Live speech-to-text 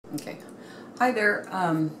Okay. Hi there.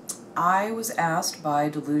 I was asked by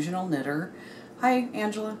Delusional Knitter, hi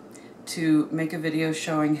Angela, to make a video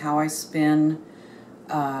showing how I spin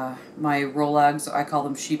my Rolags. I call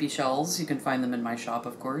them sheepy shells. You can find them in my shop,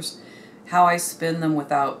 of course. How I spin them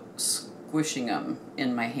without squishing them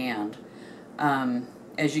in my hand.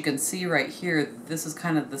 As you can see right here, this is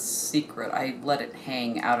kind of the secret. I let it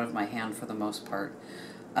hang out of my hand for the most part.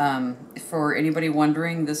 For anybody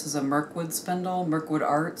wondering, this is a Mirkwood spindle, Mirkwood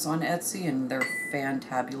Arts on Etsy, and they're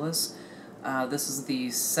fantabulous. This is the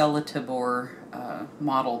Celatibor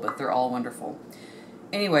model, but they're all wonderful.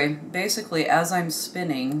 Anyway, basically, as I'm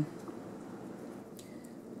spinning,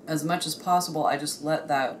 as much as possible, I just let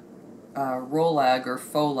that Rolag or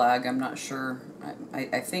fauxlag, I'm not sure.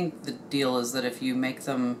 I think the deal is that if you make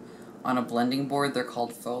them on a blending board, they're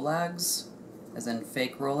called fauxlags, as in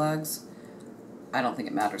fake Rolags. I don't think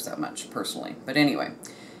it matters that much, personally. But anyway,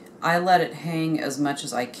 I let it hang as much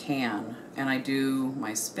as I can, and I do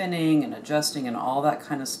my spinning and adjusting and all that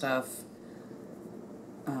kind of stuff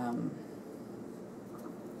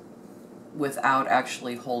without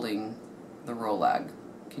actually holding the Rolag.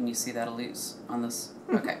 Can you see that, Elise, on this?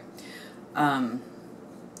 Okay.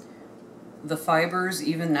 The fibers,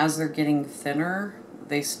 even as they're getting thinner,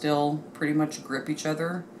 they still pretty much grip each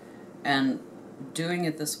other, and doing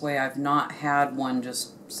it this way, I've not had one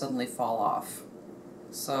just suddenly fall off.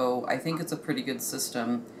 So I think it's a pretty good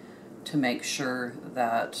system to make sure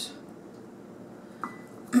that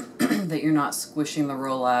that you're not squishing the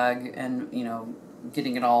Rolag and, you know,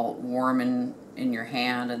 getting it all warm in your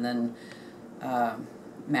hand and then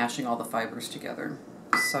mashing all the fibers together.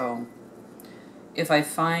 So if I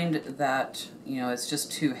find that, you know, it's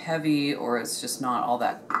just too heavy or it's just not all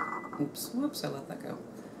that, whoops, I let that go.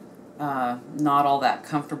 Not all that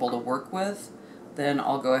comfortable to work with, then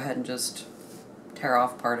I'll go ahead and just tear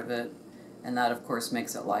off part of it, and that of course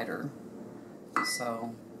makes it lighter.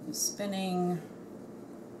 So I'm spinning,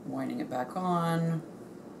 winding it back on,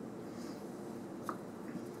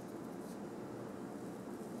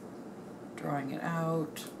 drawing it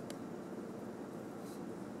out,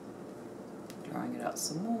 drawing it out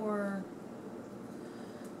some more.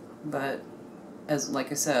 But as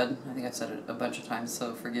like I said, I think I've said it a bunch of times,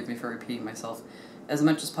 so forgive me for repeating myself. As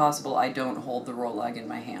much as possible, I don't hold the Rolag in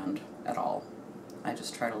my hand at all. I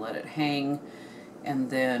just try to let it hang, and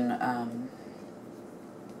then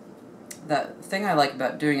that thing I like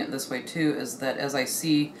about doing it this way too is that as I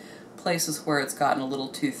see places where it's gotten a little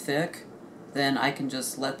too thick, then I can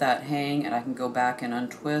just let that hang and I can go back and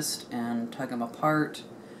untwist and tug them apart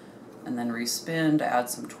and then respin to add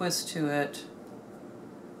some twist to it,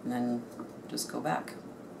 and then just go back.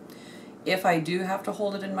 If I do have to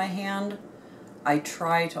hold it in my hand, I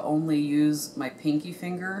try to only use my pinky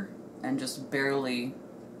finger and just barely,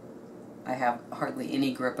 I have hardly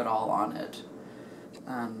any grip at all on it.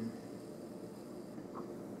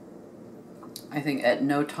 I think at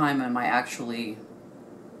no time am I actually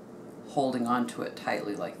holding onto it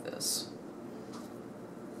tightly like this.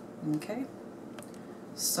 Okay,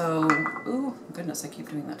 so, ooh, goodness, I keep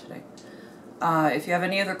doing that today. If you have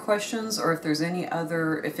any other questions, or if there's any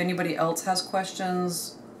other, if anybody else has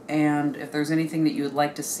questions, and if there's anything that you would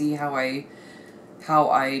like to see how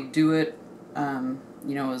I do it,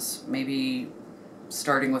 you know, is maybe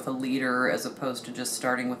starting with a leader as opposed to just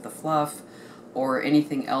starting with the fluff, or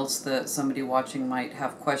anything else that somebody watching might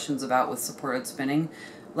have questions about with supported spinning,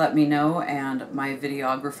 let me know, and my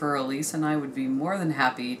videographer Elise and I would be more than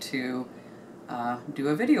happy to do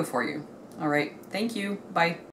a video for you. All right, thank you. Bye.